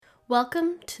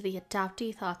Welcome to the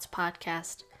Adoptee Thoughts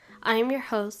podcast. I am your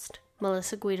host,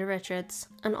 Melissa Guida Richards,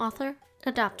 an author,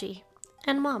 adoptee,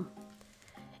 and mom.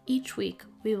 Each week,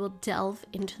 we will delve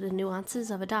into the nuances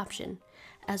of adoption,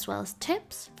 as well as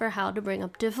tips for how to bring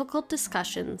up difficult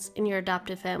discussions in your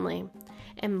adoptive family.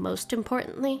 And most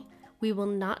importantly, we will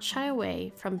not shy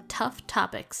away from tough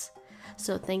topics.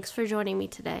 So thanks for joining me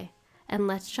today, and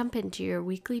let's jump into your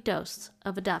weekly dose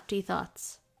of Adoptee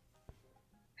Thoughts.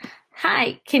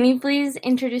 Hi, can you please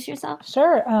introduce yourself?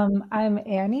 Sure. I'm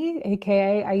Annie,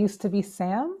 aka I used to be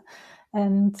Sam,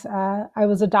 and I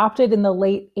was adopted in the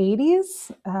late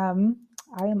 80s.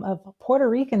 I am of Puerto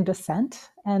Rican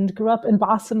descent and grew up in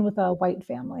Boston with a white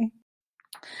family.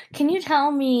 Can you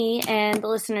tell me and the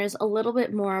listeners a little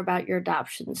bit more about your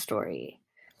adoption story?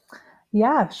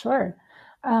 Yeah, sure.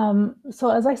 So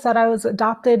as I said, I was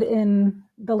adopted in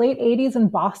the late 80s in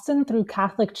Boston through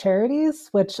Catholic Charities,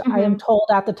 which I am told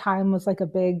at the time was like a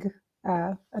big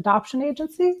adoption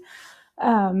agency.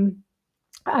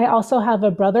 I also have a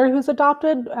brother who's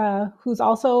adopted, who's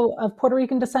also of Puerto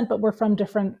Rican descent, but we're from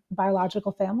different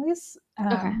biological families.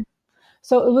 Okay.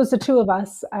 So it was the two of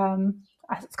us.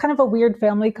 It's kind of a weird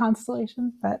family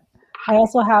constellation, but I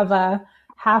also have a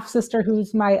half sister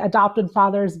who's my adopted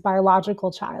father's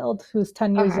biological child, who's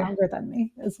 10 years younger than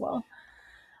me as well.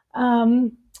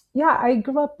 Yeah, I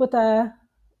grew up with a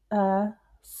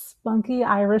spunky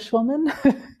Irish woman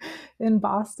in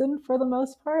Boston for the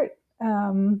most part.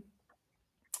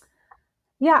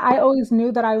 Yeah, I always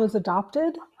knew that I was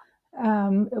adopted.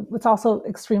 It's also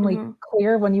extremely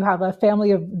clear when you have a family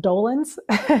of Dolans,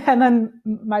 and then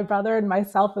my brother and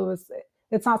myself.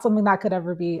 It's not something that could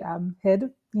ever be hid,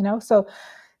 you know. So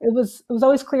it was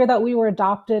always clear that we were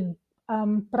adopted,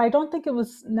 but I don't think it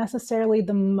was necessarily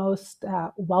the most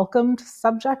welcomed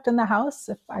subject in the house,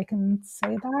 if I can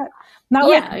say that. Not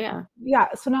yeah.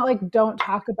 So not like don't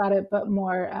talk about it, but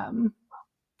more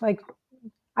like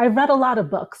I've read a lot of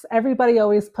books. Everybody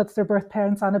always puts their birth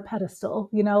parents on a pedestal,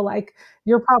 you know, like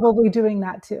you're probably doing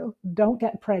that too. Don't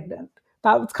get pregnant.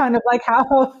 That was kind of like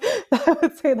how I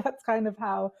would say that's kind of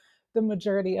how the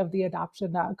majority of the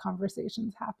adoption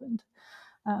conversations happened.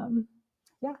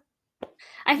 Yeah.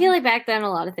 I feel like back then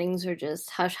a lot of things were just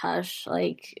hush hush.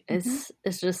 Like it's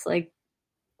just like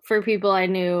for people I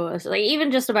knew, like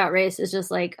even just about race, it's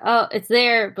just like, oh, it's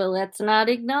there, but let's not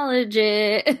acknowledge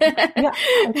it. Yeah,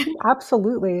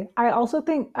 absolutely. I also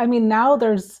think, I mean, now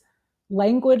there's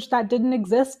language that didn't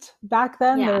exist back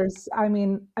then. Yeah. There's, I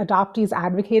mean, adoptees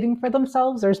advocating for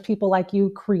themselves. There's people like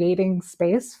you creating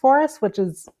space for us, which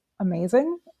is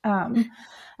amazing. And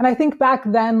I think back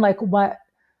then, like what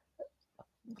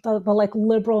the like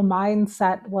liberal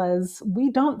mindset was,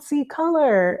 we don't see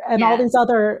color and all these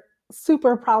other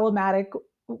super problematic,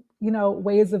 you know,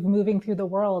 ways of moving through the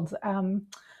world. A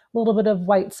little bit of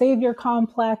white savior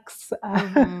complex,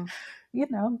 you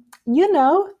know,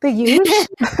 the huge.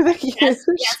 Yes,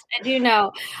 I do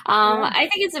know. I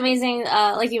think it's amazing.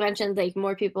 Like you mentioned, like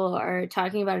more people are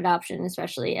talking about adoption,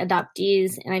 especially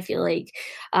adoptees. And I feel like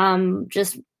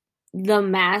just the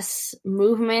mass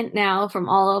movement now from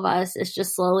all of us is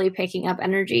just slowly picking up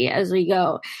energy as we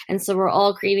go. And so we're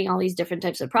all creating all these different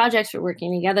types of projects. We're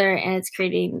working together and it's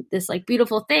creating this like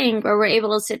beautiful thing where we're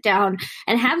able to sit down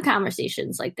and have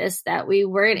conversations like this that we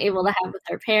weren't able to have with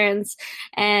our parents.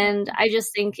 And I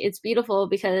just think it's beautiful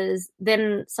because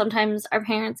then sometimes our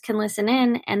parents can listen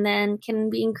in and then can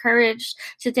be encouraged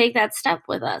to take that step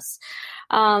with us.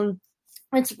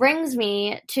 Which brings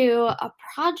me to a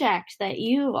project that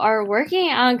you are working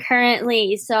on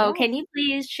currently. So can you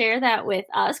please share that with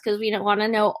us? Because we don't want to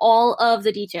know all of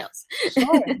the details.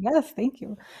 Sure. Yes, thank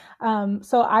you.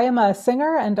 So I am a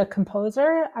singer and a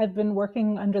composer. I've been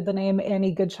working under the name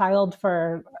Annie Goodchild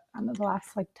for the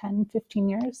last like 10, 15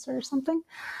 years or something.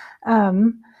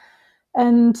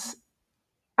 And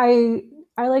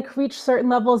I like reached certain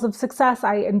levels of success.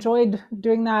 I enjoyed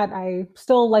doing that. I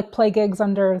still like play gigs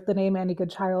under the name Annie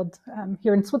Goodchild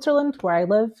here in Switzerland, where I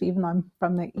live, even though I'm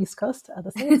from the East Coast of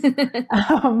the States.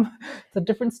 It's a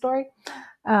different story.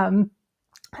 And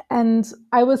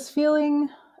I was feeling,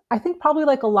 I think probably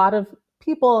like a lot of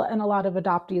people and a lot of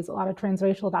adoptees, a lot of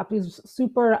transracial adoptees,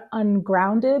 super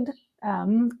ungrounded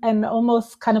and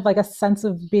almost kind of like a sense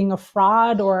of being a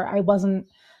fraud, or I wasn't.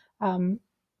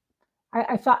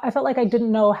 I felt like I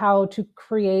didn't know how to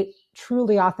create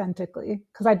truly authentically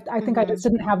because I think I just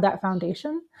didn't have that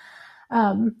foundation.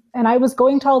 And I was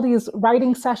going to all these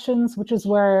writing sessions, which is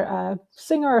where a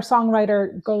singer or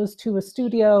songwriter goes to a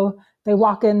studio. They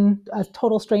walk in, a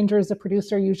total stranger is a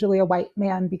producer, usually a white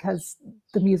man because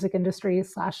the music industry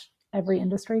 / every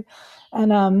industry.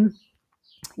 And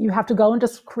you have to go and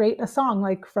just create a song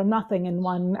like from nothing in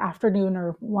one afternoon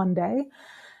or one day.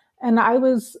 And I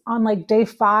was on like day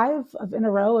 5 of in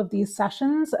a row of these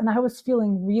sessions, and I was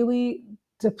feeling really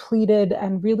depleted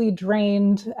and really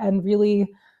drained and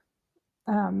really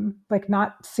like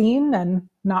not seen and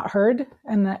not heard.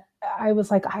 And I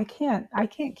was like, I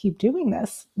can't keep doing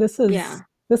this. This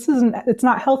isn't, it's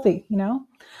not healthy, you know?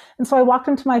 And so I walked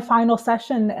into my final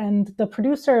session, and the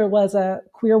producer was a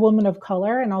queer woman of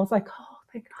color. And I was like, oh,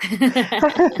 thank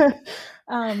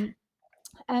God.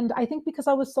 And I think because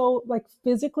I was so like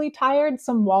physically tired,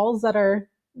 some walls that are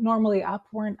normally up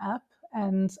weren't up.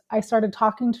 And I started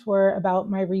talking to her about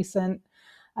my recent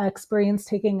experience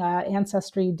taking a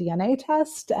ancestry DNA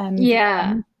test. And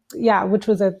yeah, which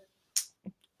was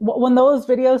when those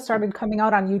videos started coming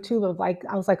out on YouTube of like,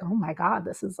 I was like, oh my God,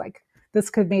 this is like, this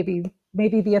could maybe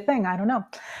be a thing. I don't know.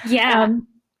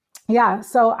 Yeah,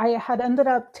 so I had ended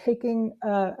up taking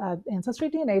a ancestry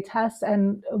DNA test,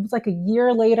 and it was like a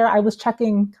year later. I was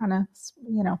checking kind of,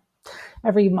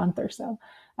 every month or so,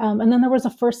 and then there was a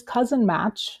first cousin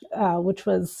match, which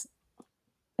was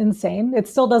insane. It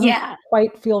still doesn't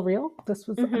quite feel real. This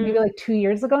was maybe like 2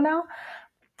 years ago now.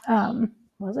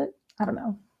 Was it? I don't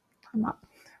know. I'm not.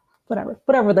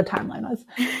 Whatever the timeline was.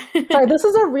 Sorry, this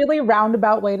is a really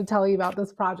roundabout way to tell you about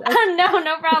this project.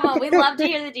 No problem. We love to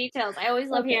hear the details. I always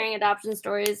love hearing adoption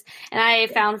stories, and I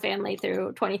found family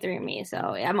through 23andMe, so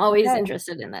I'm always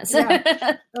interested in this.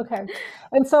 Okay.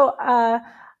 And so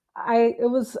it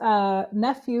was a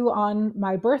nephew on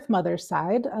my birth mother's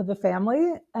side of the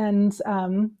family, and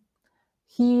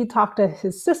he talked to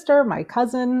his sister, my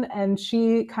cousin, and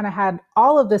she kind of had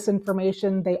all of this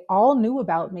information. They all knew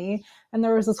about me. And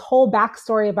there was this whole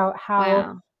backstory about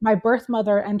how my birth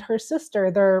mother and her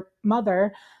sister, their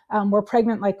mother, were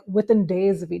pregnant like within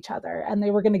days of each other. And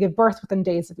they were going to give birth within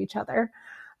days of each other.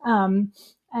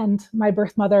 And my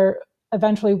birth mother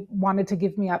eventually wanted to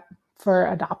give me up for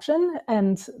adoption.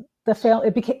 And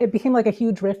it became like a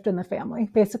huge rift in the family,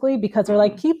 basically, because they're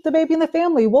like, keep the baby in the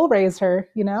family, we'll raise her,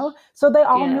 So they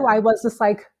all knew I was this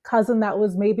like cousin that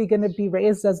was maybe going to be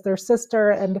raised as their sister.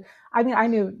 And I mean, I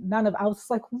knew none of, I was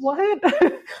like, what?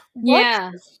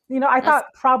 What? I thought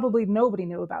probably nobody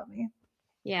knew about me.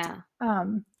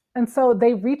 And so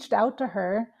they reached out to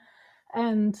her,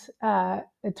 and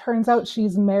it turns out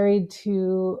she's married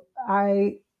to,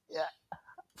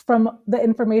 from the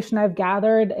information I've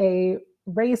gathered, a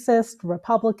racist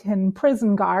Republican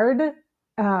prison guard,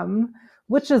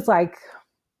 which is like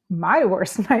my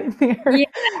worst nightmare.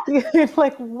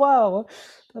 Like, whoa,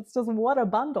 that's just what a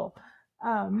bundle.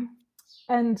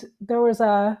 And there was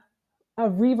a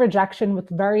re-rejection with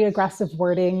very aggressive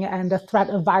wording and a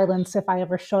threat of violence if I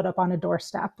ever showed up on a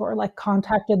doorstep or like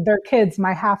contacted their kids,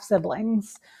 my half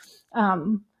siblings.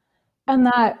 So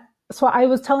I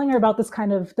was telling her about this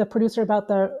the producer about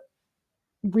the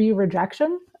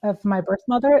re-rejection of my birth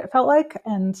mother, it felt like,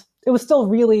 and it was still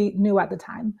really new at the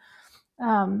time.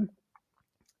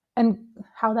 And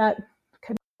how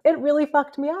it really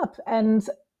fucked me up, and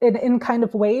in kind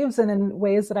of waves and in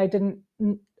ways that I didn't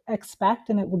expect,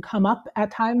 and it would come up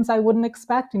at times I wouldn't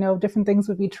expect, different things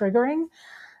would be triggering.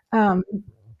 And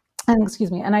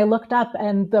excuse me. And I looked up,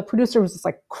 and the producer was just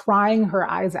like crying her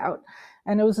eyes out.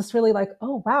 And it was just really like,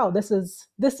 oh, wow, this is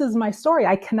my story.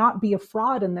 I cannot be a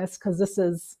fraud in this, because this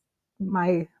is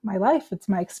my life. It's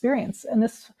my experience. And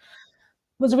this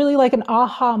was really like an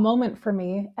aha moment for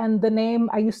me. And the name,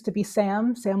 I used to be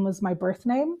Sam. Sam was my birth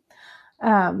name.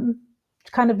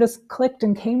 Kind of just clicked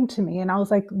and came to me. And I was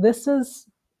like, this is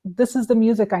the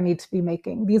music I need to be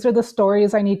making. These are the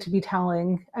stories I need to be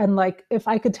telling. And like, if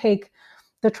I could take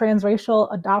the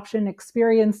transracial adoption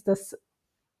experience, this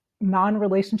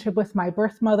non-relationship with my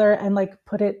birth mother, and like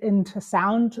put it into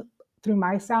sound through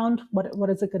my sound, what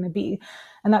is it going to be?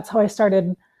 And that's how I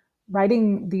started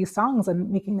writing these songs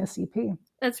and making this EP.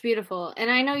 That's beautiful. And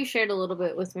I know you shared a little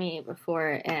bit with me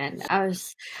before, and I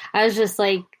was just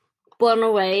like blown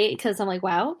away, because I'm like,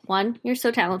 wow, one, you're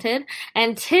so talented,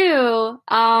 and two,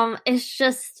 it's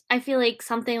just, I feel like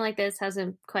something like this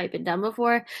hasn't quite been done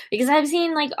before, because I've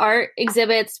seen like art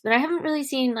exhibits, but I haven't really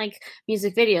seen like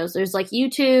music videos. There's like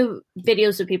YouTube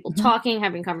videos of people talking,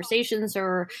 having conversations,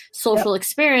 or social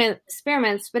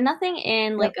experiments, but nothing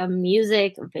in like a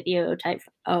music video type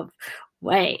of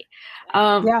way.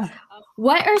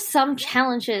 What are some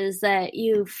challenges that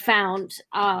you found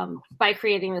by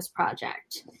creating this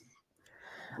project?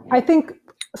 I think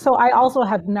so. I also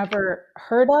have never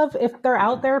heard of. If they're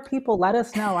out there, people let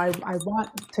us know. I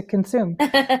want to consume.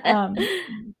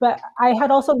 But I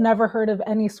had also never heard of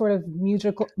any sort of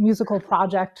musical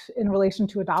project in relation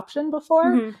to adoption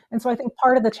before. And so I think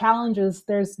part of the challenge is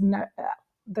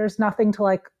there's nothing to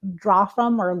like draw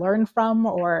from or learn from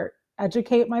or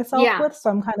educate myself Yeah. with. So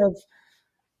I'm kind of,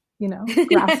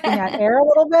 grasping at air a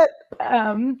little bit.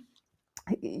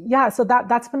 Yeah, so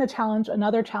that's been a challenge.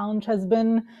 Another challenge has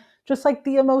been just like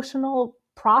the emotional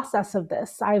process of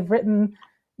this. I've written,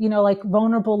 like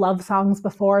vulnerable love songs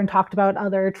before and talked about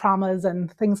other traumas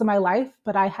and things in my life,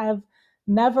 but I have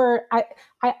never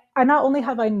I not only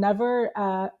have I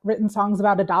never written songs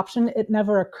about adoption, it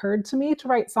never occurred to me to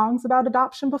write songs about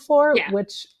adoption before, Yeah.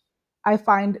 which I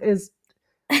find is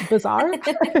bizarre.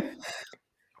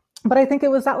 But I think it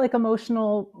was that like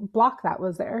emotional block that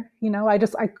was there.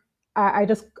 I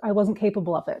wasn't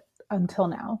capable of it until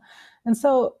now. And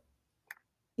so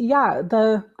yeah,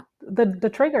 the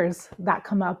triggers that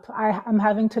come up, I'm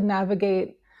having to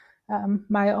navigate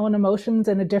my own emotions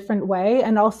in a different way,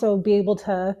 and also be able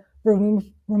to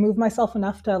remove myself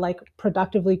enough to like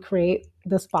productively create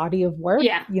this body of work.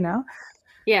 Yeah.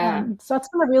 Yeah. So that's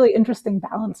been a really interesting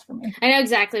balance for me. I know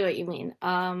exactly what you mean.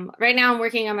 Right now I'm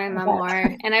working on my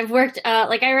memoir, and I've worked,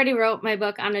 like I already wrote my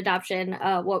book on adoption,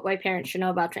 what white parents should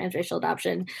know about transracial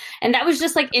adoption. And that was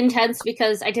just like intense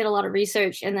because I did a lot of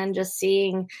research, and then just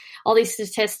seeing all these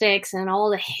statistics and all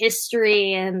the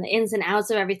history and the ins and outs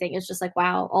of everything. It's just like,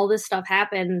 wow, all this stuff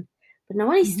happened, but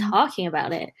nobody's talking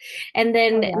about it. And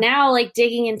then now, like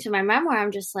digging into my memoir,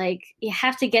 I'm just like, you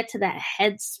have to get to that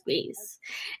headspace,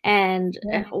 and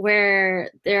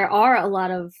where there are a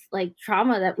lot of like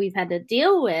trauma that we've had to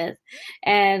deal with,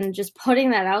 and just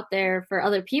putting that out there for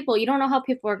other people. You don't know how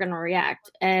people are going to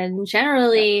react, and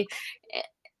generally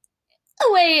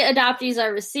the way adoptees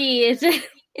are received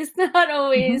is not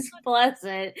always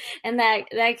pleasant, and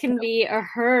that can be a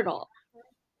hurdle.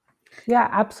 Yeah,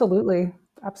 absolutely.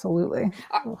 Absolutely.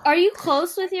 Are you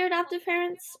close with your adoptive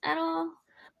parents at all?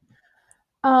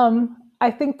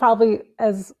 I think probably,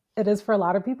 as it is for a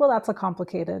lot of people, that's a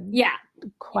complicated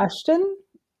question.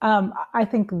 I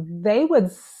think they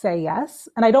would say yes,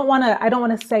 and I don't want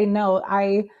to say no.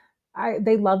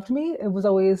 They loved me. It was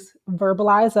always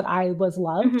verbalized that I was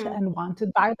loved and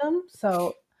wanted by them.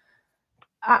 So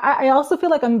I also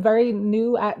feel like I'm very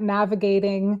new at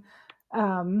navigating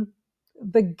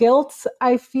the guilt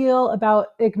I feel about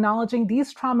acknowledging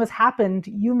these traumas happened.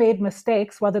 You made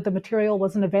mistakes, whether the material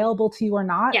wasn't available to you or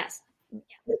not. Yes.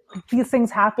 These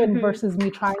things happen versus me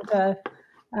trying to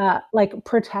like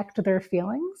protect their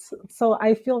feelings. So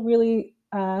I feel really,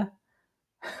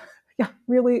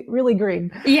 really, really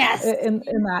green. Yes. In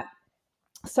that.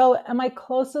 So am I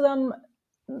close to them?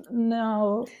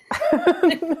 No.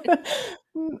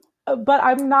 But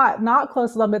I'm not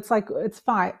close to them. It's like, it's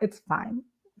fine. It's fine.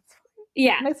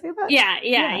 Yeah. Can I say that?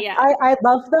 Yeah. I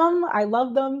love them. I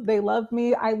love them. They love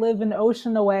me. I live an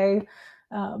ocean away.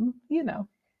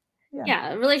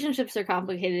 Yeah, relationships are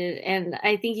complicated, and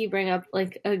I think you bring up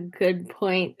like a good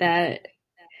point that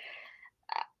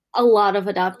a lot of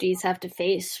adoptees have to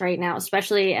face right now,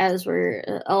 especially as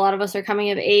a lot of us are coming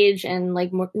of age, and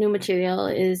like new material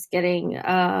is getting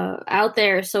out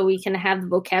there, so we can have the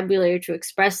vocabulary to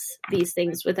express these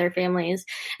things with our families.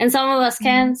 And some of us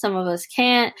can, some of us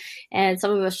can't, and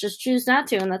some of us just choose not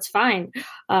to, and that's fine.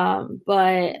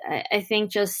 But I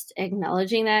think just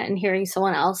acknowledging that and hearing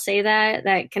someone else say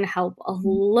that can help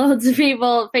loads of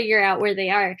people figure out where they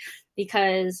are,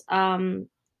 because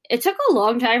it took a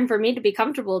long time for me to be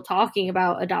comfortable talking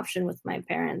about adoption with my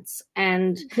parents.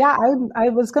 And yeah, I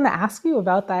was going to ask you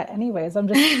about that anyways. I'm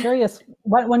just curious,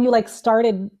 when you like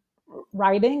started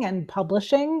writing and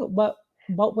publishing, what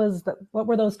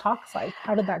were those talks like?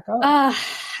 How did that go?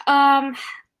 I'm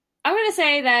going to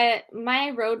say that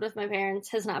my road with my parents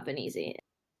has not been easy.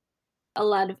 A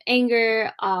lot of anger,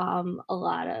 a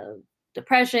lot of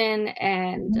depression,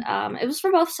 and it was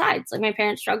from both sides. Like my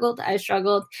parents struggled, I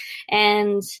struggled,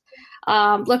 and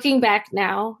looking back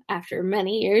now after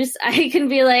many years, I can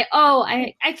be like, oh,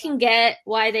 I can get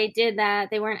why they did that.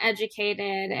 They weren't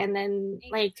educated. And then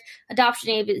like adoption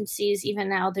agencies, even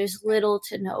now, there's little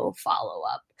to no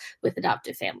follow-up with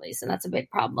adoptive families, and that's a big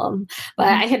problem. But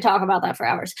I could talk about that for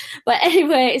hours. But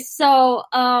anyway, so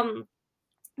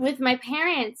with my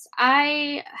parents,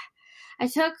 I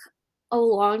took a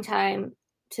long time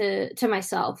to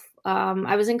myself.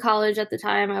 I was in college at the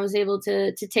time. I was able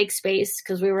to take space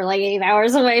because we were like 8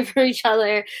 hours away from each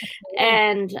other.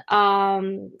 And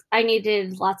I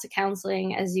needed lots of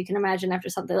counseling, as you can imagine, after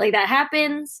something like that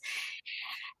happens.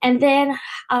 And then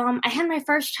I had my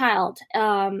first child.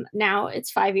 Now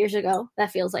it's 5 years ago.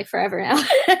 That feels like forever now.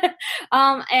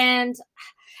 And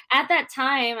at that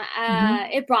time,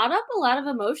 it brought up a lot of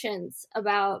emotions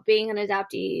about being an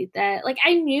adoptee that like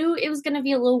I knew it was going to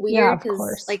be a little weird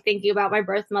because like thinking about my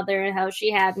birth mother and how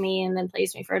she had me and then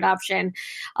placed me for adoption.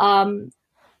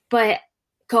 but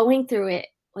going through it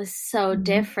was so Mm-hmm.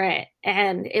 different,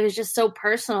 and it was just so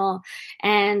personal.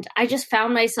 And I just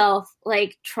found myself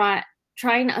like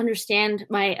trying to understand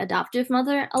my adoptive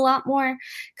mother a lot more,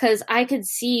 because I could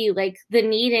see like the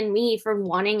need in me for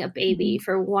wanting a baby, Mm-hmm.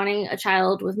 for wanting a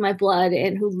child with my blood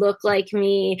and who looked like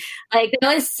me. Like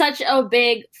that was such a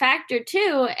big factor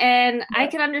too. And I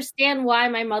could understand why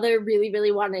my mother really,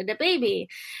 really wanted a baby.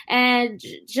 And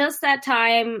just that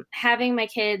time having my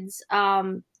kids,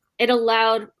 it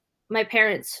allowed my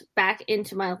parents back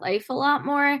into my life a lot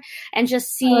more, and just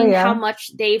Oh seeing how yeah.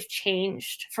 much they've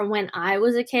changed from when I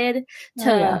was a kid Oh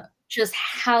yeah. to just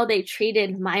how they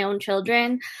treated my own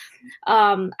children.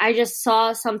 I just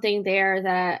saw something there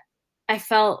that I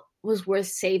felt was worth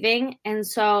saving. And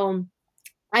so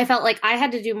I felt like I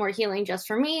had to do more healing just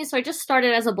for me. So I just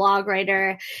started as a blog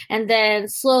writer, and then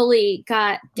slowly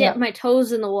dipped my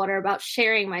toes in the water about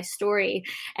sharing my story.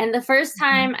 And the first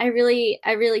time I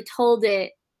really told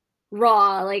it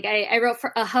raw, like I wrote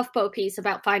for a HuffPo piece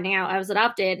about finding out I was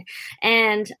adopted.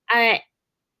 And I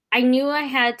knew I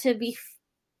had to be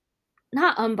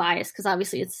not unbiased, because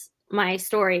obviously it's my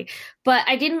story, but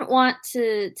I didn't want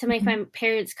to make my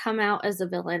parents come out as a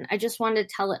villain. I just wanted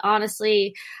to tell it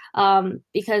honestly,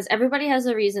 because everybody has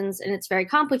their reasons and it's very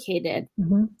complicated.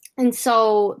 Mm-hmm. And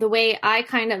so the way I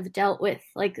kind of dealt with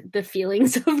like the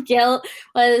feelings of guilt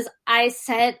was I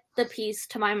sent the piece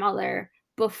to my mother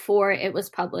before it was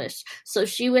published, so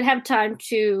she would have time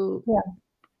to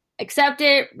accept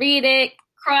it, read it,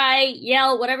 cry,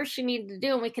 yell, whatever she needed to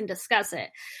do, and we can discuss it,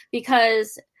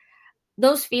 because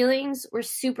those feelings were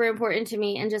super important to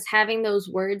me. And just having those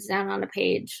words down on a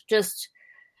page, just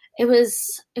it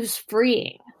was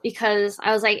freeing, because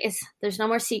I was like, there's no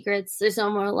more secrets, there's no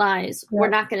more lies. We're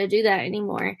not going to do that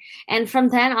anymore. And from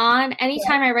then on,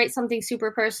 anytime I write something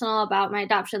super personal about my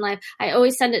adoption life, I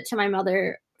always send it to my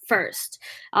mother first,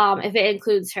 if it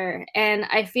includes her. And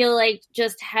I feel like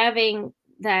just having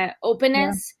that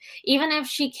openness, even if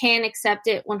she can't accept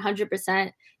it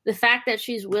 100%, the fact that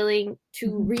she's willing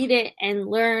to read it and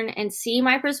learn and see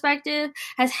my perspective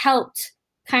has helped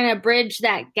kind of bridge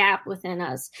that gap within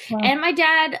us. And my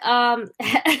dad,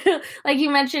 like you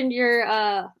mentioned,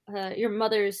 your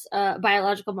mother's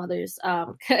biological mother's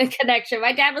connection.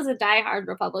 My dad was a diehard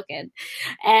Republican,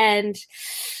 and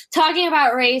talking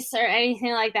about race or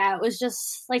anything like that was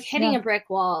just like hitting a brick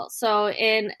wall. So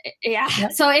in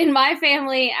my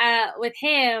family, with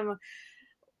him,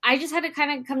 I just had to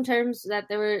kind of come to terms that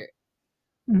there were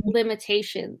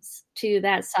limitations to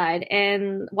that side.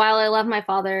 And while I love my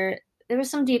father, there were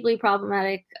some deeply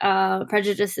problematic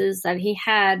prejudices that he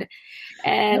had.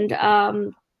 And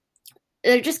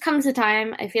there just comes a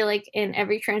time, I feel like, in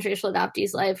every transracial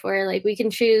adoptee's life where like we can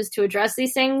choose to address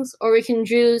these things, or we can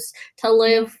choose to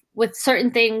live with certain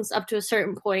things up to a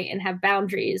certain point and have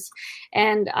boundaries.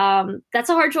 And that's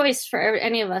a hard choice for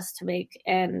any of us to make.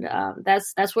 And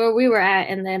that's where we were at.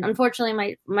 And then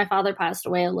unfortunately my father passed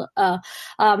away,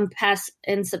 passed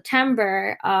in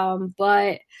September.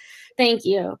 But thank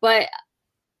you. But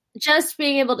just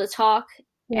being able to talk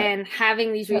and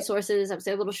having these resources, I was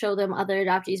able to show them other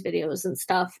adoptees videos and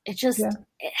stuff. It just,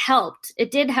 it helped. It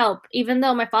did help. Even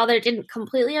though my father didn't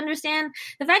completely understand,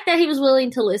 the fact that he was willing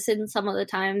to listen some of the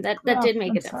time, that did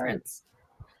make a difference.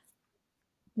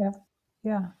 That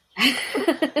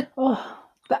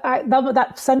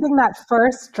sending that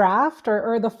first draft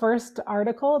or the first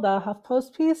article, the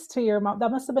HuffPost piece to your mom,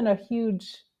 that must have been a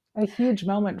huge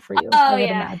moment for you. I would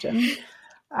imagine.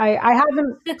 I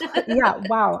haven't,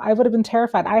 wow, I would have been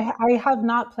terrified. I have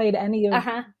not played any of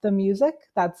the music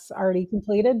that's already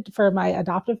completed for my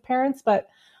adoptive parents, but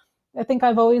I think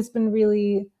I've always been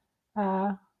really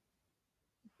like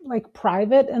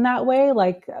private in that way.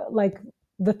 Like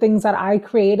the things that I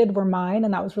created were mine,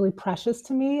 and that was really precious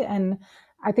to me. And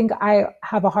I think I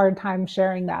have a hard time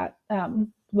sharing that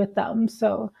with them.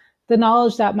 So the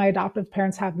knowledge that my adoptive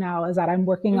parents have now is that I'm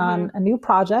working on a new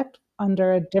project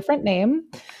under a different name,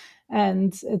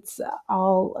 and it's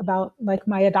all about like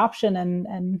my adoption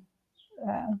and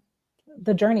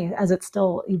the journey as it's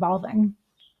still evolving.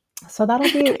 So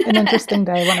that'll be an interesting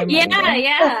day when I'm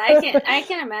I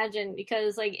can imagine,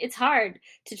 because like it's hard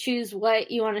to choose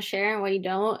what you want to share and what you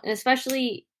don't, and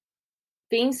especially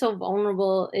being so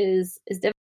vulnerable is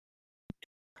difficult.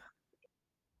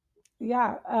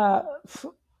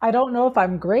 I don't know if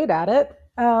I'm great at it,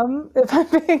 if I'm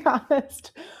being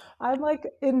honest. I'm like,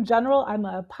 in general, I'm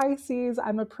a Pisces.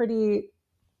 I'm a pretty,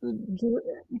 yay,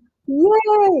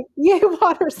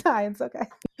 water signs. Okay.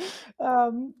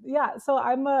 So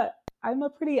I'm a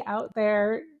pretty out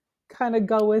there, kind of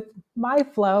go with my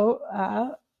flow,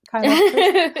 kind of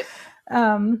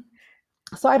person.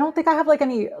 So I don't think I have like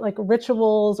any like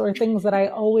rituals or things that I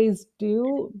always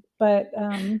do, but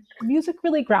music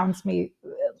really grounds me.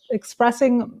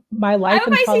 Expressing my I have life a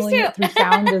and Pisces funneling it through too.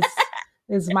 sound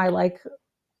is my like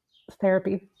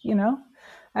therapy, you know?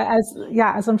 As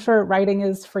yeah, as I'm sure writing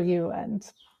is for you, and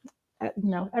you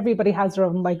know, everybody has their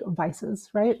own like vices,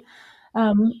 right?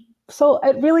 Um, so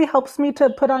it really helps me to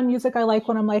put on music I like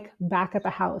when I'm like back at the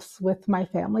house with my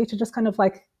family to just kind of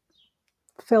like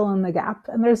fill in the gap.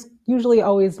 And there's usually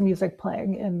always music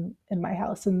playing in my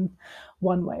house in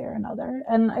one way or another.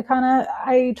 And I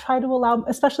try to allow,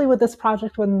 especially with this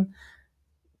project, when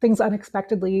things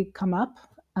unexpectedly come up,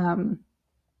 um,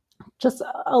 just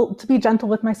to be gentle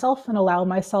with myself and allow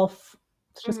myself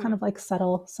to just kind Mhm. of like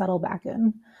settle back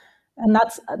in. And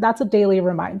that's a daily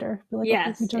reminder. Be like,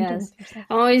 okay, be Yes, gentle yes. with yourself.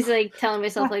 I'm always like telling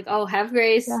myself Yeah, like, oh, have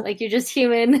grace. yeah, Like you're just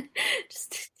human.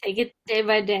 Just take it day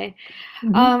by day.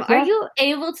 Are yeah, you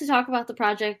able to talk about the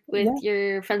project with yeah.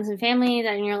 your friends and family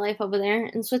that are in your life over there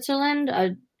in Switzerland?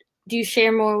 Do you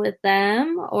share more with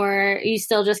them, or are you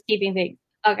still just keeping things?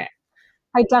 Okay.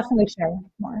 I definitely share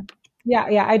more. Yeah,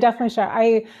 yeah, I definitely share.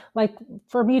 I like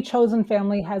for me, chosen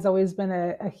family has always been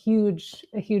a huge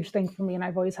thing for me, and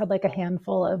I've always had like a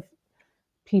handful of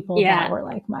people that Yeah. were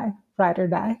like my ride or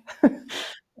die.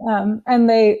 And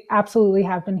they absolutely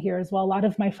have been here as well. A lot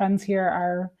of my friends here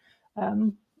are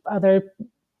other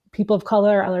people of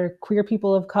color, other queer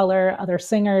people of color, other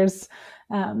singers,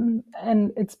 and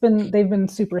they've been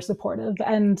super supportive.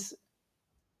 And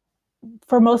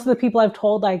for most of the people I've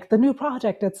told, like the new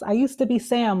project, it's I used to be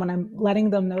Sam when I'm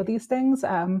letting them know these things.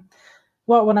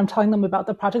 Well, when I'm telling them about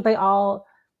the project, they all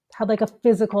had like a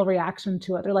physical reaction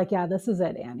to it. They're like, "Yeah, this is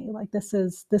it, Annie. Like this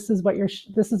is what you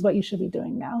should be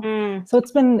doing now." Mm, So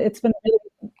it's been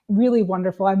really, really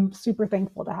wonderful. I'm super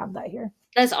thankful to have that here.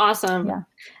 that's awesome. Yeah.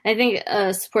 I think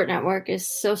a support network is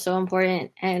so, so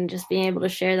important, and just being able to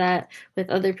share that with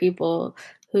other people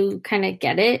who kind of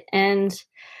get it. And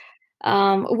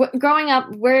growing up,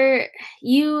 were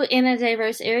you in a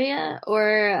diverse area,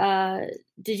 or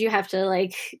did you have to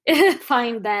like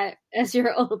find that as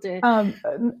you're older?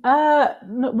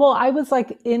 Well, I was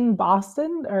like in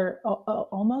Boston or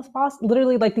almost Boston.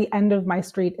 Literally, like the end of my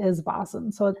street is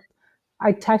Boston. So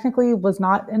I technically was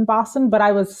not in Boston, but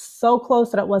I was so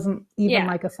close that it wasn't even Yeah.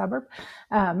 like a suburb.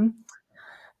 Um,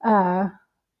 uh,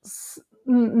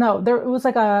 no, there was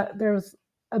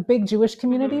a big Jewish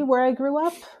community Hmm. where I grew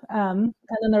up, and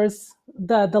then there was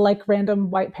the like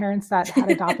random white parents that had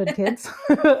adopted kids,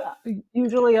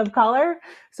 usually of color.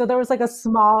 So there was like a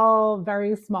small,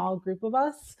 very small group of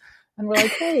us, and we're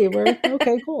like, hey, we're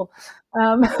okay, cool.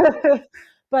 Um,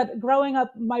 but growing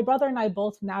up, my brother and I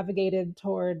both navigated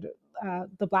toward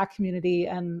the Black community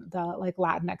and the like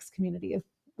Latinx community of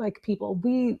like people.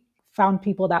 We found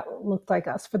people that looked like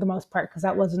us for the most part because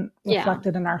that wasn't Yeah.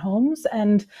 reflected in our homes,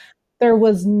 and there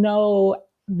was no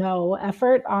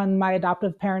effort on my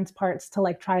adoptive parents' parts to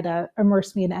like try to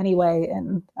immerse me in any way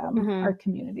in our Hmm.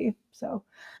 community. So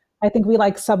I think we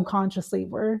like subconsciously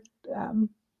were um,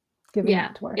 giving Yeah,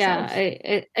 that to yeah. ourselves.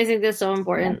 I think that's so Yeah,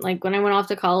 important. Like when I went off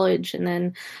to college, and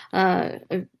then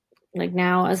like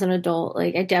now as an adult,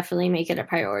 like I definitely make it a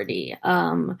priority.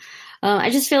 I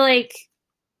just feel like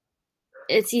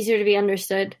it's easier to be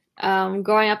understood.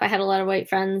 Growing up, I had a lot of white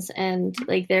friends, and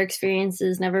like their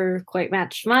experiences never quite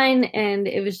matched mine, and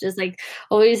it was just like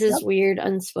always this yep, weird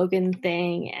unspoken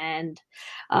thing. And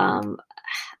um,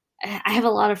 I have a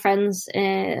lot of friends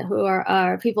who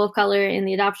are people of color in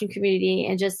the adoption community,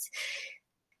 and just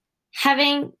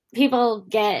having people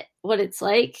get what it's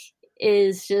like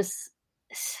is just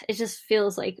it just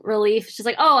feels like relief. It's just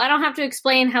like, oh, I don't have to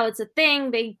explain how it's a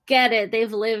thing. They get it.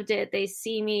 They've lived it. They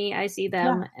see me. I see yeah,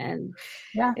 them, and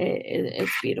yeah.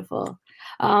 it's beautiful.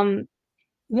 Um,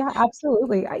 Yeah,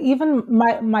 absolutely. Even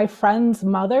my friends'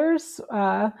 mothers.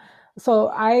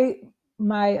 So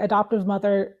my adoptive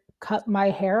mother cut my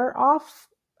hair off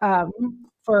um,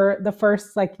 for the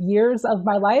first like years of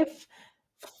my life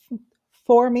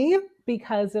for me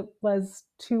because it was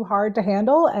too hard to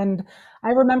handle. And I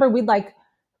remember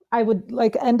I would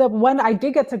like end up when I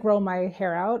did get to grow my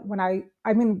hair out when I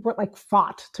mean like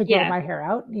fought to grow yeah, my hair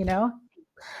out, you know.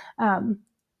 Um,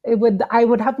 it would I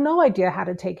would have no idea how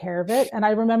to take care of it. And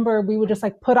I remember we would just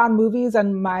like put on movies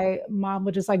and my mom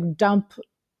would just like dump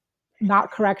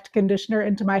not correct conditioner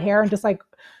into my hair and just like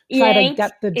try to yank.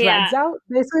 get the Yeah, dreads out.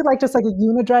 Basically like just like a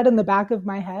unidread in the back of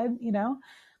my head, you know?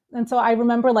 And so I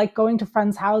remember like going to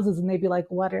friends' houses and they'd be like,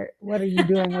 what are you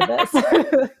doing with this?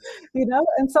 You know?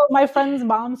 And so my friends'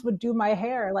 moms would do my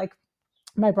hair. Like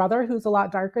my brother, who's a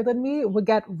lot darker than me, would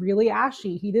get really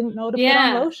ashy. He didn't know to put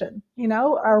on yeah, lotion, you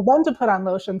know, or when to put on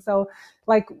lotion. So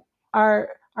like our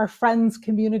our friends,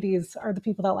 communities are the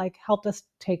people that like helped us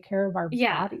take care of our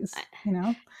bodies, you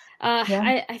know?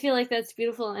 I feel like that's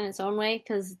beautiful in its own way,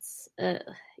 because it's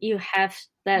you have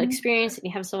that experience and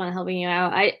you have someone helping you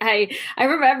out. I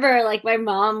remember like my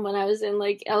mom, when I was in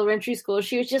like elementary school,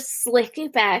 she would just slick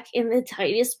it back in the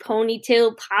tightest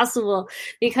ponytail possible,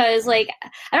 because like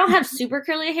I don't have super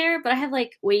curly hair, but I have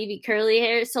like wavy curly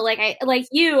hair. So like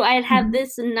I'd have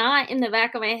this knot in the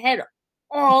back of my head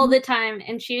all the time,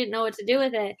 and she didn't know what to do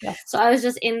with it. So I was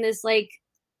just in this like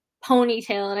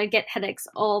ponytail, and I get headaches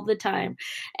all the time.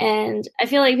 And I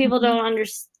feel like people don't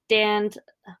understand,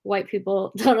 white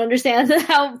people don't understand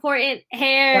how important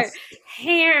hair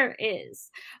is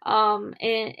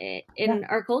in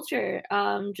our culture,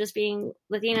 just being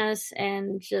Latinas,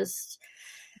 and just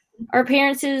our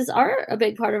appearances are a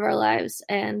big part of our lives.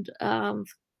 And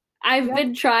I've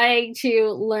been trying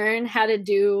to learn how to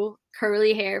do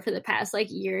curly hair for the past like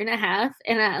year and a half,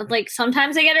 and like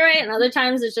sometimes I get it right, and other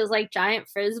times it's just like giant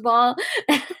frizz ball.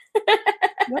 Yes.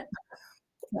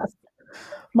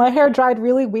 My hair dried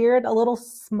really weird, a little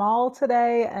small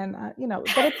today, and you know,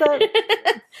 but it's a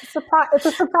surprise. It's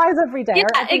a surprise every day.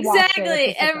 Yeah,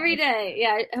 exactly, every day.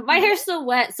 Yeah, my hair's still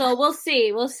wet, so we'll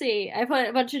see. I put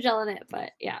a bunch of gel in it,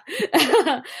 but yeah.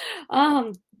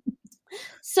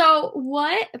 So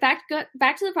back to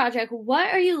the project,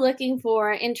 what are you looking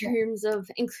for in terms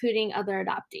of including other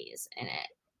adoptees in it?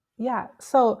 Yeah.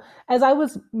 So as I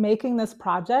was making this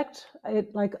project,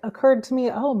 it like occurred to me,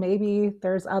 oh, maybe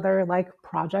there's other like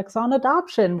projects on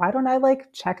adoption. Why don't I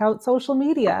like check out social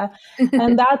media?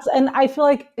 And I feel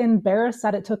like embarrassed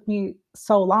that it took me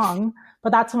so long,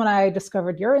 but that's when I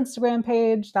discovered your Instagram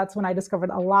page. That's when I discovered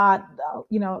a lot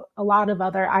of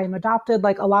other I Am Adopted,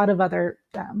 like a lot of other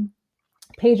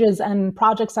pages and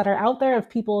projects that are out there of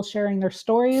people sharing their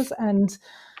stories. And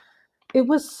it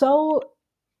was so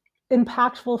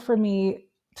impactful for me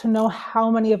to know how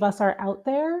many of us are out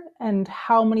there, and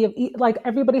how many of like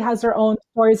everybody has their own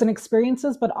stories and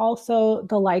experiences, but also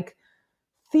the like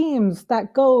themes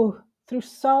that go through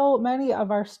so many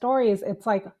of our stories. It's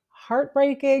like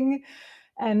heartbreaking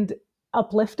and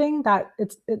uplifting that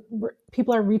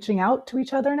people are reaching out to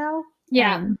each other now.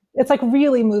 It's like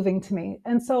really moving to me.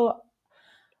 And so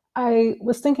I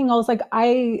was thinking, I was like,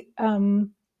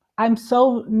 I'm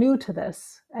so new to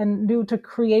this and new to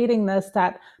creating this,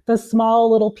 that the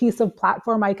small little piece of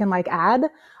platform I can like add,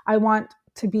 I want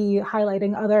to be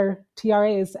highlighting other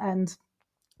TRAs and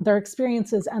their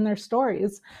experiences and their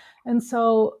stories. And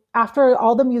so after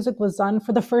all the music was done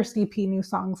for the first EP, new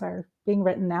songs are being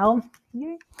written now.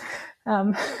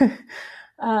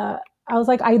 I was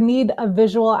like, I need a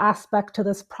visual aspect to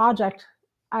this project.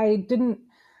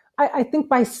 I think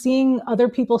by seeing other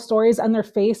people's stories and their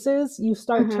faces, you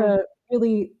start to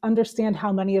really understand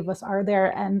how many of us are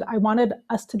there. And I wanted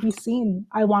us to be seen.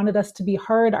 I wanted us to be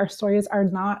heard. Our stories are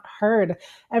not heard.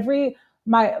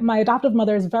 My adoptive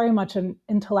mother is very much an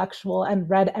intellectual and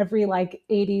read every like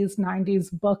 80s,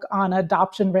 90s book on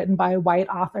adoption written by white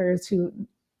authors who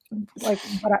like,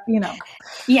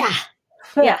 Yeah.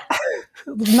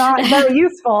 Not very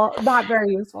useful.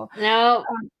 No.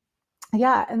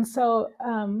 Yeah. And so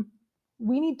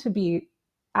we need to be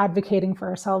advocating for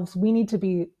ourselves. We need to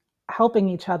be helping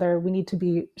each other. We need to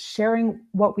be sharing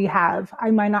what we have.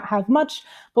 I might not have much,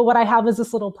 but what I have is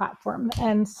this little platform.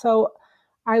 And so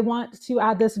I want to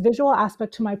add this visual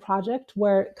aspect to my project,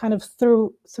 where kind of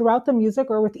throughout the music,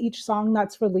 or with each song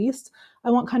that's released, I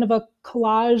want kind of a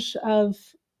collage of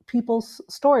people's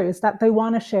stories that they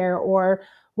want to share, or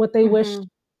what they wish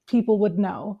people would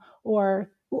know, or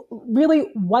really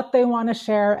what they want to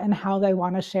share and how they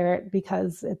want to share it,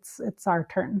 because it's our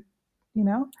turn, you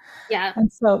know? Yeah.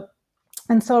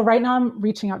 And so right now I'm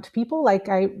reaching out to people like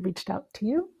I reached out to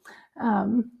you.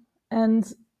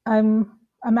 And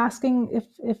I'm asking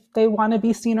if they want to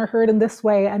be seen or heard in this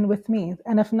way and with me.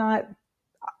 And if not,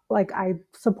 like, I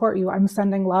support you. I'm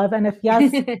sending love. And if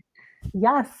yes,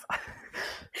 yes.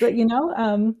 But,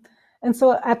 and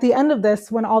so at the end of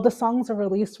this, when all the songs are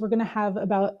released, we're going to have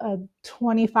about a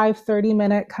 25,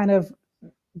 30-minute kind of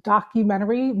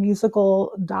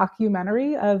musical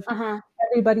documentary of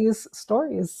everybody's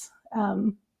stories,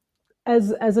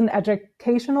 as an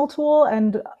educational tool,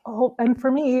 and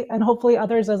for me, and hopefully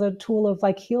others, as a tool of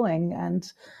like healing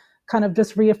and kind of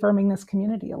just reaffirming this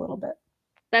community a little bit.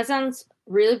 That sounds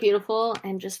really beautiful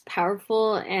and just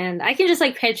powerful, and I can just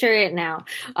like picture it now.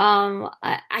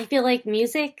 I feel like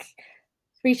music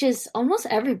reaches almost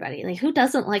everybody. Like, who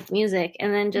doesn't like music?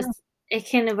 And then just it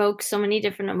can evoke so many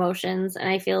different emotions, and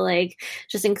I feel like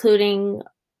just including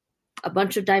a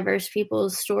bunch of diverse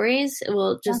people's stories, it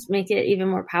will just make it even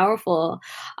more powerful.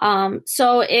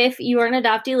 So if you are an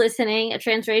adoptee listening, a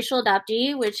transracial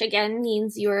adoptee, which again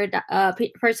means you're a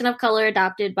person of color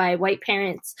adopted by white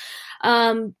parents,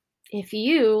 if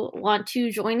you want to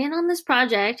join in on this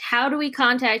project, how do we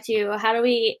contact you? How do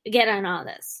we get on all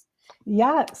this?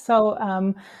 Yeah,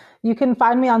 so you can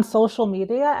find me on social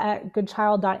media at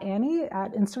goodchild.annie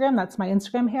at Instagram. That's my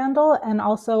Instagram handle. And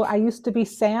also, I used to be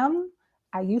Sam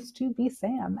at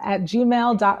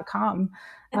gmail.com.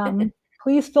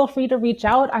 Please feel free to reach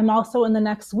out. I'm also in the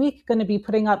next week going to be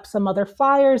putting up some other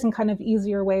flyers and kind of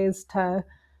easier ways to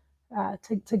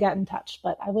get in touch.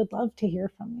 But I would love to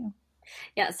hear from you.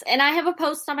 Yes, and I have a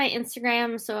post on my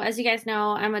Instagram. So as you guys know,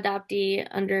 I'm adoptee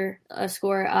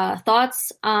 _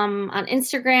 thoughts. On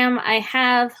Instagram, I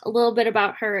have a little bit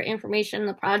about her information,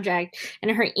 the project,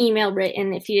 and her email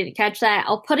written. If you didn't catch that,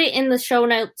 I'll put it in the show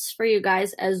notes for you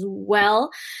guys as well.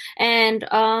 And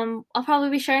I'll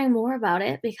probably be sharing more about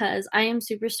it because I am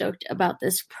super stoked about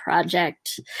this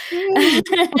project. Thank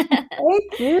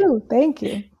you. Thank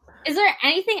you. Is there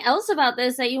anything else about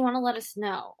this that you want to let us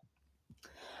know?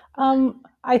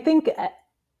 I think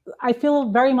I feel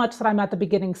very much that I'm at the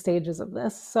beginning stages of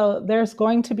this. So there's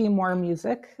going to be more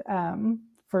music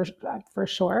for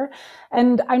sure.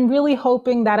 And I'm really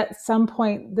hoping that at some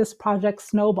point this project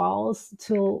snowballs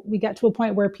till we get to a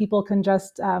point where people can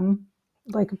just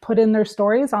like put in their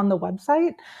stories on the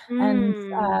website.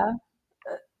 And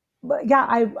but yeah,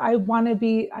 I want to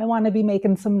be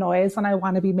making some noise, and I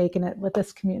want to be making it with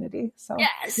this community. So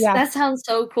yes, yeah. That sounds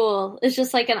so cool. It's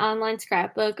just like an online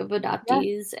scrapbook of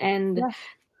adoptees, and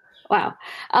wow.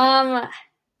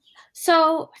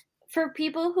 So for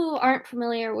people who aren't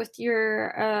familiar with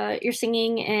your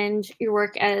singing and your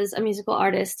work as a musical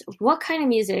artist, what kind of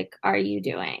music are you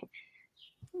doing?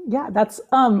 Yeah, that's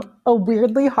a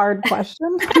weirdly hard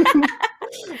question.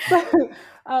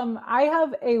 I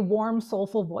have a warm,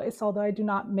 soulful voice, although I do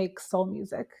not make soul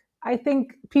music. I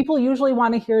think people usually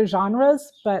want to hear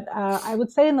genres, but I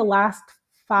would say in the last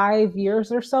 5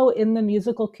 years or so in the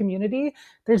musical community,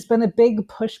 there's been a big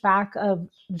pushback of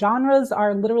genres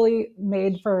are literally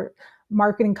made for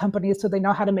marketing companies so they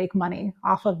know how to make money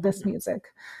off of this music.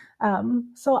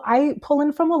 So I pull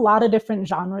in from a lot of different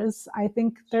genres. I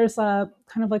think there's a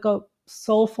kind of like a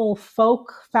soulful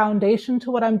folk foundation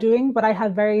to what I'm doing, but I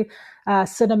have very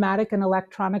cinematic and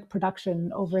electronic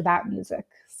production over that music.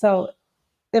 So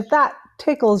if that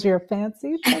tickles your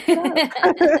fancy, check it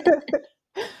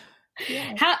out.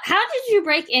 Yeah. How did you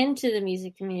break into the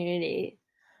music community?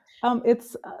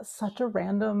 It's such a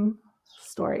random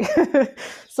story.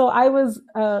 So I was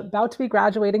about to be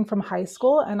graduating from high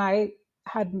school, and I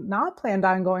had not planned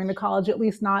on going to college, at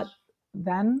least not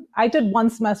then. I did one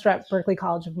semester at Berklee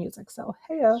College of Music, so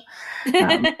hey-o.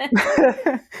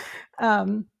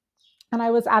 And I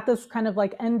was at this kind of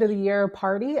like end of the year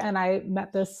party, and I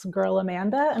met this girl,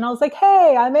 Amanda, and I was like,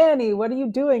 hey, I'm Annie. What are you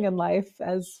doing in life?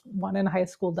 As one in high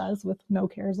school does with no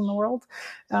cares in the world.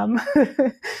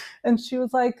 And she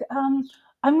was like,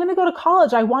 I'm going to go to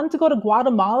college. I wanted to go to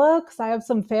Guatemala because I have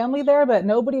some family there, but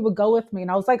nobody would go with me. And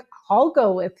I was like, I'll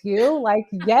go with you. Like,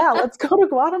 yeah, let's go to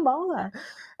Guatemala.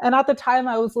 And at the time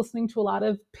I was listening to a lot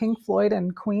of Pink Floyd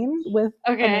and Queen with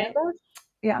Amanda.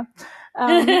 Yeah.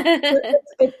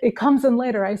 It comes in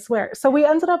later, I swear. So we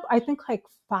ended up, I think like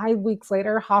 5 weeks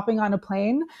later, hopping on a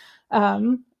plane.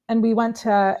 And we went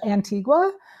to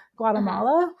Antigua,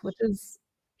 Guatemala, which is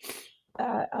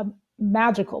a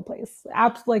magical place.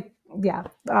 Absolutely, yeah.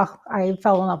 I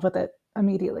fell in love with it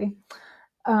immediately.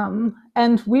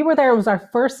 And we were there. It was our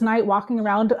first night walking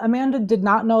around. Amanda did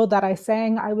not know that I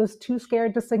sang. I was too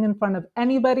scared to sing in front of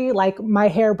anybody. Like my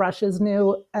hairbrushes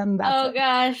knew, and that's it.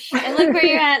 Gosh! And look where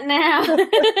you're at now.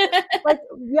 Like,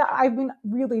 yeah, I've been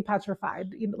really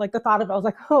petrified. Like the thought of it, I was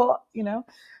like, oh,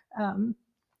 And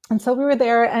so we were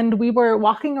there, and we were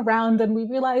walking around, and we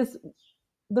realized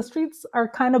the streets are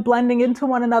kind of blending into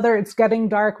one another. It's getting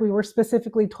dark. We were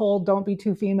specifically told, don't be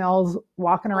two females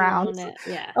walking around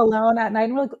alone at night.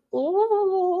 And we're like,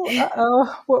 oh,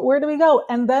 uh-oh, where do we go?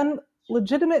 And then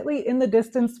legitimately in the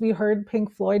distance, we heard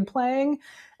Pink Floyd playing,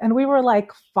 and we were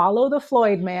like, follow the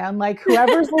Floyd, man. Like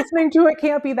whoever's listening to it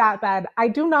can't be that bad. I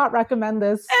do not recommend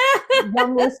this.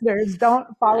 Young listeners, don't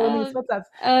follow in these footsteps.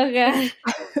 Oh, God.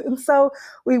 And so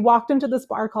we walked into this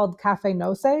bar called Cafe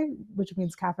Nose, which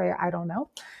means cafe, I don't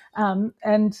know.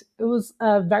 And it was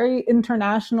a very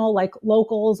international, like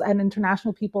locals and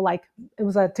international people, like it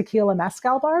was a tequila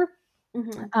mezcal bar.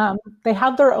 Mm-hmm. They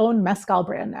have their own mezcal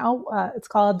brand now. It's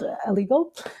called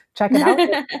Illegal. Check it out.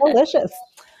 It's delicious.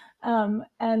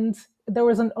 And there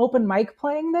was an open mic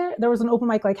playing there. There was an open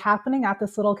mic like happening at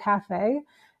this little cafe.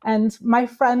 And my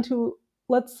friend, who,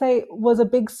 let's say, was a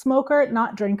big smoker,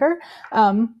 not drinker,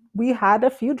 we had a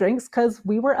few drinks because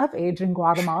we were of age in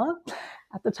Guatemala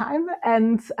at the time.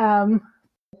 And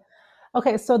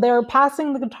okay, so they were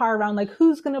passing the guitar around, like,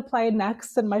 who's going to play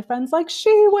next? And my friend's like,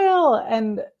 she will.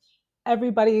 And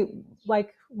everybody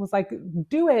like was like,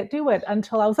 do it,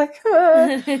 until I was like,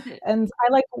 and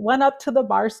I like went up to the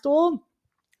bar stool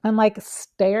and like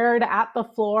stared at the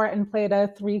floor and played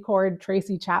a 3-chord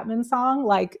Tracy Chapman song.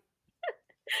 Like,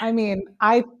 I mean,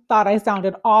 I thought I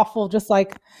sounded awful, just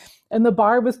like, and the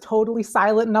bar was totally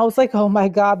silent. And I was like, oh my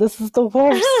God, this is the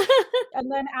worst. And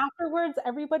then afterwards,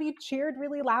 everybody cheered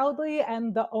really loudly.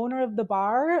 And the owner of the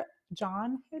bar,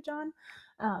 John, hey, John,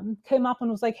 came up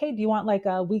and was like, hey, do you want like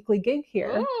a weekly gig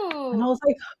here? Ooh. And I was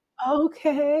like,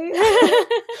 okay.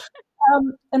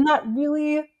 And that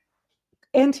really,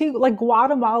 like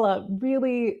Guatemala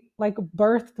really like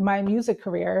birthed my music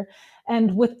career.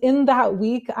 And within that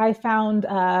week, I found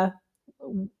a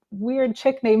weird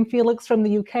chick named Felix from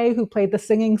the UK who played the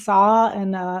singing saw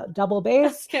and double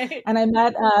bass. Okay. And I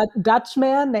met a Dutch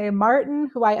man named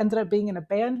Martin, who I ended up being in a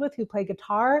band with, who played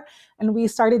guitar. And we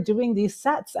started doing these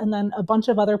sets. And then a bunch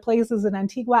of other places in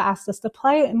Antigua asked us to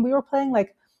play. And we were playing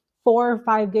like 4 or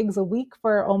 5 gigs a week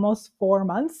for almost 4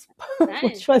 months, Nice.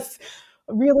 which was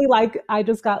really like, I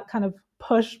just got kind of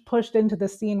pushed into the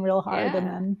scene real hard. Yeah. And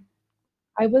then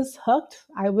I was hooked.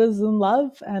 I was in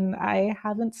love, and I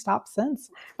haven't stopped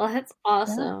since. Well, that's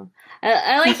awesome. Yeah.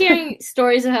 I like hearing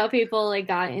stories of how people like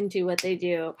got into what they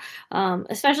do,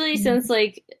 especially since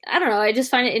like, I don't know, I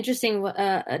just find it interesting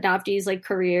adoptees like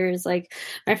careers. Like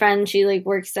my friend, she like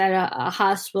works at a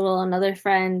hospital. Another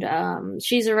friend,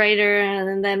 she's a writer,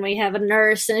 and then we have a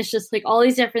nurse, and it's just like all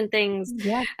these different things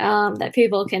that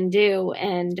people can do,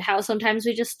 and how sometimes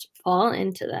we just fall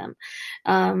into them,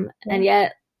 and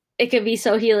yet it could be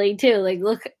so healing too. Like,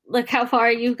 look how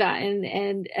far you've gotten,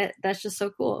 and that's just so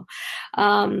cool.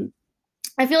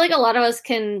 I feel like a lot of us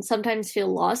can sometimes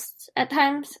feel lost at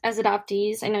times as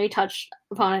adoptees. I know you touched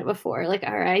upon it before, like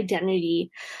our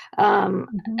identity.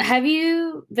 Have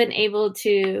you been able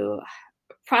to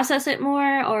process it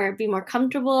more or be more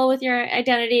comfortable with your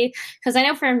identity? Because I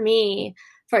know for me,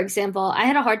 for example, I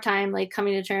had a hard time like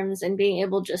coming to terms and being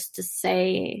able just to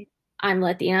say I'm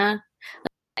Latina.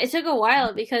 It took a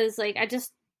while because like I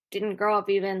just didn't grow up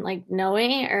even like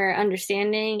knowing or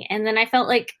understanding, and then I felt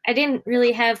like I didn't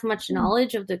really have much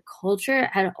knowledge of the culture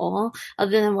at all,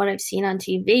 other than what I've seen on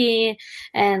TV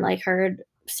and like heard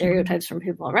stereotypes from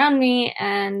people around me,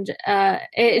 and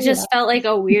it just felt like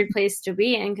a weird place to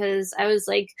be in because I was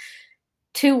like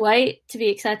too white to be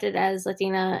accepted as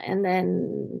Latina, and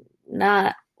then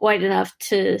not white enough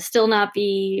to still not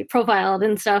be profiled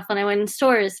and stuff when I went in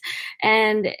stores.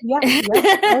 And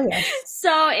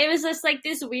so it was just like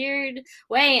this weird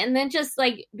way. And then just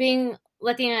like being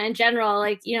Latina in general,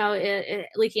 like, you know,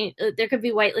 there could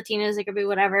be white Latinas, it could be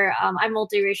whatever. I'm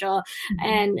multiracial,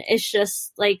 and it's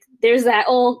just like there's that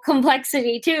old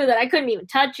complexity too that I couldn't even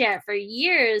touch yet for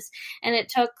years, and it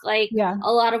took like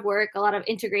a lot of work, a lot of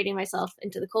integrating myself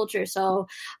into the culture. So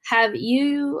have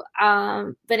you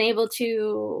been able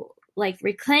to like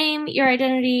reclaim your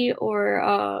identity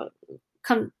or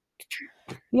come?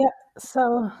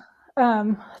 So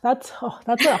that's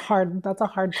a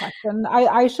hard question.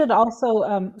 I should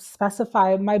also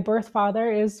specify my birth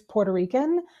father is Puerto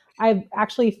Rican. I've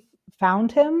actually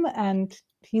found him, and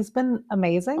he's been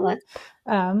amazing.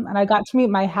 And I got to meet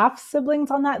my half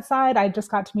siblings on that side. I just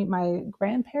got to meet my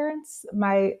grandparents.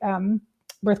 My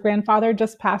birth grandfather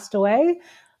just passed away.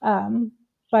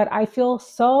 But I feel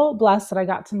so blessed that I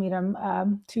got to meet him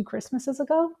 2 Christmases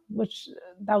ago, which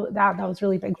that was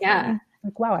really big for me.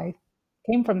 Like, wow, I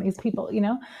came from these people, you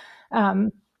know?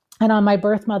 And on my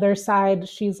birth mother's side,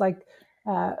 she's like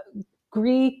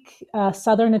Greek,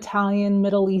 Southern Italian,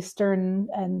 Middle Eastern,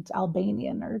 and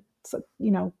Albanian, or,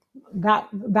 you know, that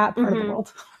part of the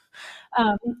world.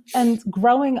 And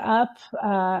growing up,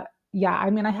 I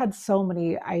mean, I had so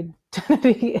many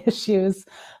identity issues,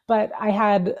 but I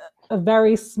had a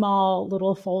very small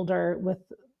little folder with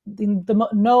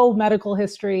no medical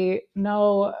history,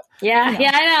 no.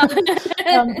 I know.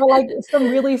 But like some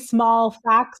really small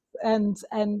facts, and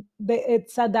it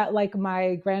said that like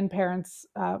my grandparents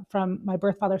from my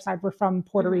birth father's side were from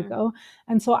Puerto Rico,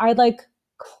 and so I like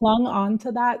clung on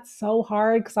to that so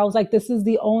hard because I was like, this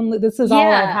is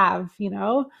all I have, you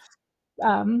know.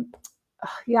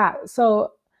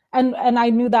 So and I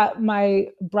knew that my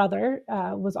brother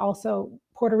was also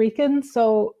Puerto Rican,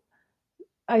 so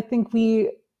I think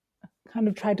we kind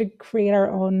of tried to create our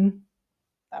own,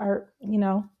 you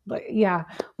know, but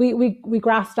we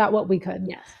grasped at what we could.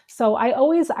 So I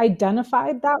always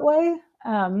identified that way.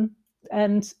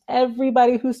 And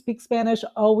everybody who speaks Spanish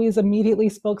always immediately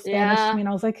spoke Spanish to me. And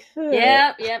I was like,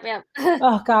 yep.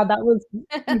 Oh God, that was,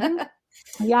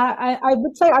 yeah, I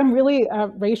would say I'm really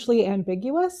racially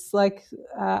ambiguous. Like,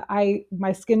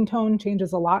 my skin tone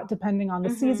changes a lot depending on the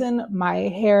season. My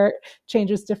hair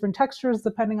changes different textures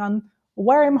depending on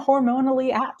where I'm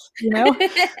hormonally at,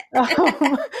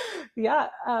 Yeah.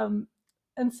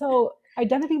 And so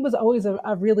identity was always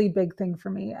a really big thing for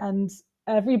me. And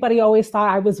everybody always thought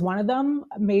I was one of them.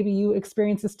 Maybe you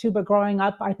experience this too, but growing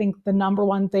up, I think the number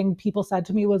one thing people said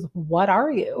to me was, "What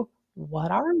are you?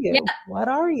 What are you? Yeah. What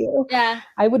are you?" Yeah.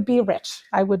 I would be rich.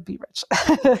 I think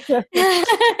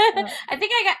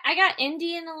I got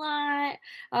Indian a lot.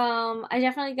 I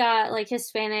definitely got like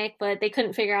Hispanic, but they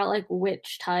couldn't figure out like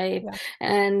which type. Yeah.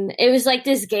 And it was like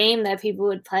this game that people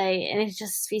would play, and it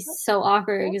just be so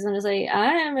awkward because I'm just like,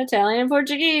 I'm Italian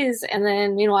Portuguese, and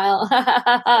then meanwhile,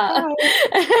 oh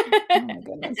my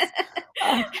goodness,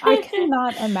 I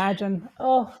cannot imagine.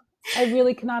 Oh, I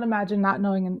really cannot imagine not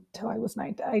knowing until I was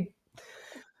 9.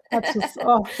 That's just,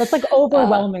 that's like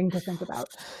overwhelming to think about.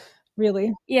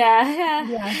 Really.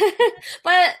 Yeah.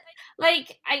 But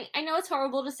like, I know it's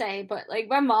horrible to say, but like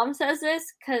my mom says this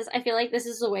because I feel like this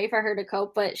is a way for her to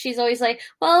cope, but she's always like,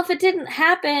 well, if it didn't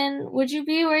happen, would you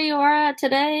be where you are at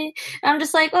today? And I'm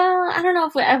just like, well, I don't know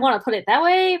if I want to put it that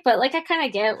way, but like, I kind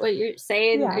of get what you're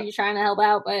saying. Are you trying to help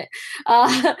out? But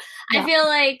I feel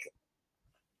like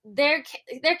there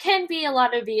can be a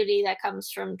lot of beauty that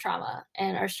comes from trauma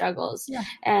and our struggles.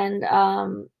 And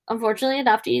unfortunately,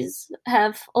 adoptees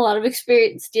have a lot of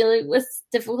experience dealing with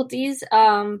difficulties,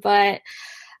 but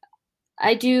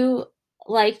I do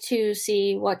like to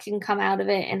see what can come out of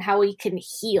it and how we can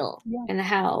heal and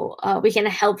how we can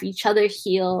help each other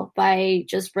heal by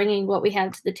just bringing what we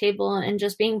have to the table and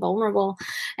just being vulnerable.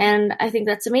 And I think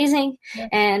that's amazing.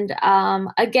 And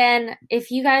again, if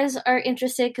you guys are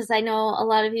interested, because I know a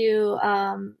lot of you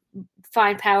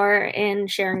find power in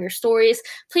sharing your stories,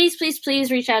 please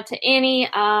reach out to Annie.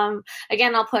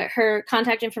 Again, I'll put her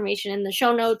contact information in the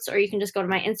show notes, or you can just go to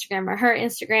my Instagram or her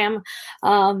Instagram.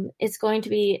 It's going to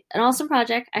be an awesome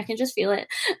project. I can just feel it.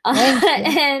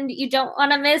 And you don't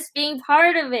want to miss being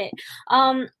part of it.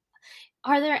 Are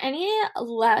there any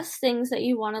last things that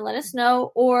you want to let us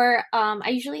know? Or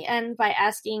I usually end by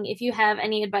asking if you have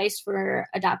any advice for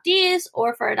adoptees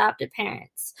or for adopted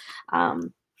parents.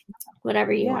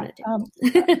 Whatever you want to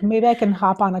do. Maybe I can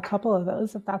hop on a couple of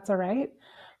those if that's all right.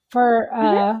 For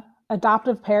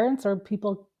adoptive parents or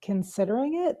people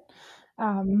considering it,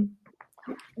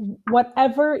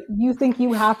 whatever you think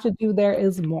you have to do, there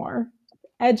is more.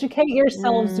 Educate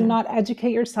yourselves. Do not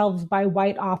educate yourselves by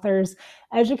white authors.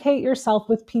 Educate yourself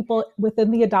with people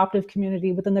within the adoptive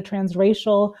community, within the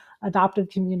transracial adoptive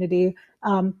community,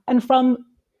 and from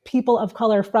people of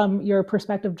color from your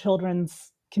prospective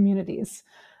children's communities.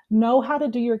 Know how to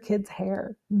do your kids'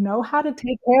 hair. Know how to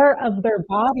take care of their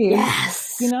bodies.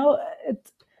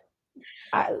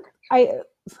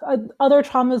 Other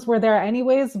traumas were there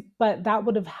anyways, but that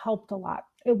would have helped a lot.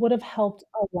 It would have helped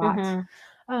a lot.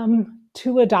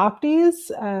 To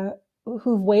adoptees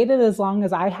who've waited as long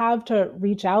as I have to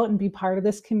reach out and be part of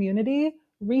this community,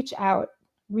 reach out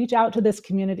to this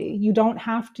community. You don't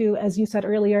have to, as you said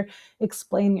earlier,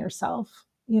 explain yourself,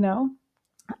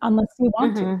 unless you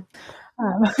want to.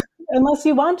 Unless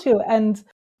you want to. And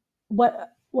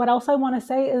what else I want to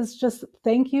say is just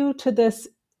thank you to this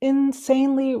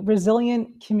insanely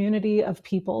resilient community of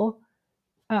people.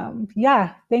 Thank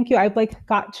you. I've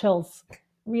got chills.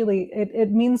 Really, it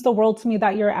means the world to me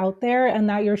that you're out there and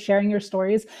that you're sharing your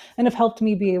stories and have helped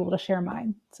me be able to share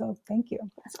mine. So thank you.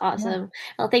 That's awesome.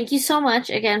 Well, thank you so much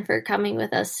again for coming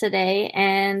with us today.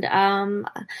 And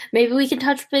maybe we can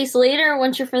touch base later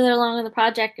once you're further along in the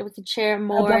project and we can share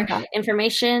more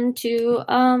information to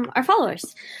our followers.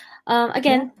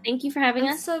 Again, thank you for having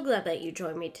us. I'm so glad that you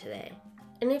joined me today.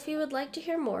 And if you would like to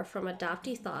hear more from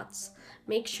Adoptee Thoughts,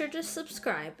 make sure to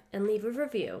subscribe and leave a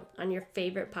review on your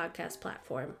favorite podcast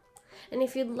platform. And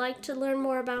if you'd like to learn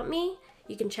more about me,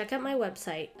 you can check out my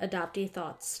website,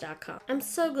 adopteethoughts.com. I'm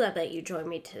so glad that you joined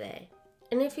me today.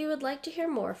 And if you would like to hear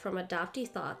more from Adoptee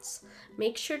Thoughts,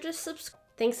 make sure to subscribe.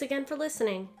 Thanks again for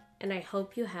listening, and I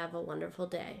hope you have a wonderful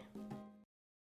day.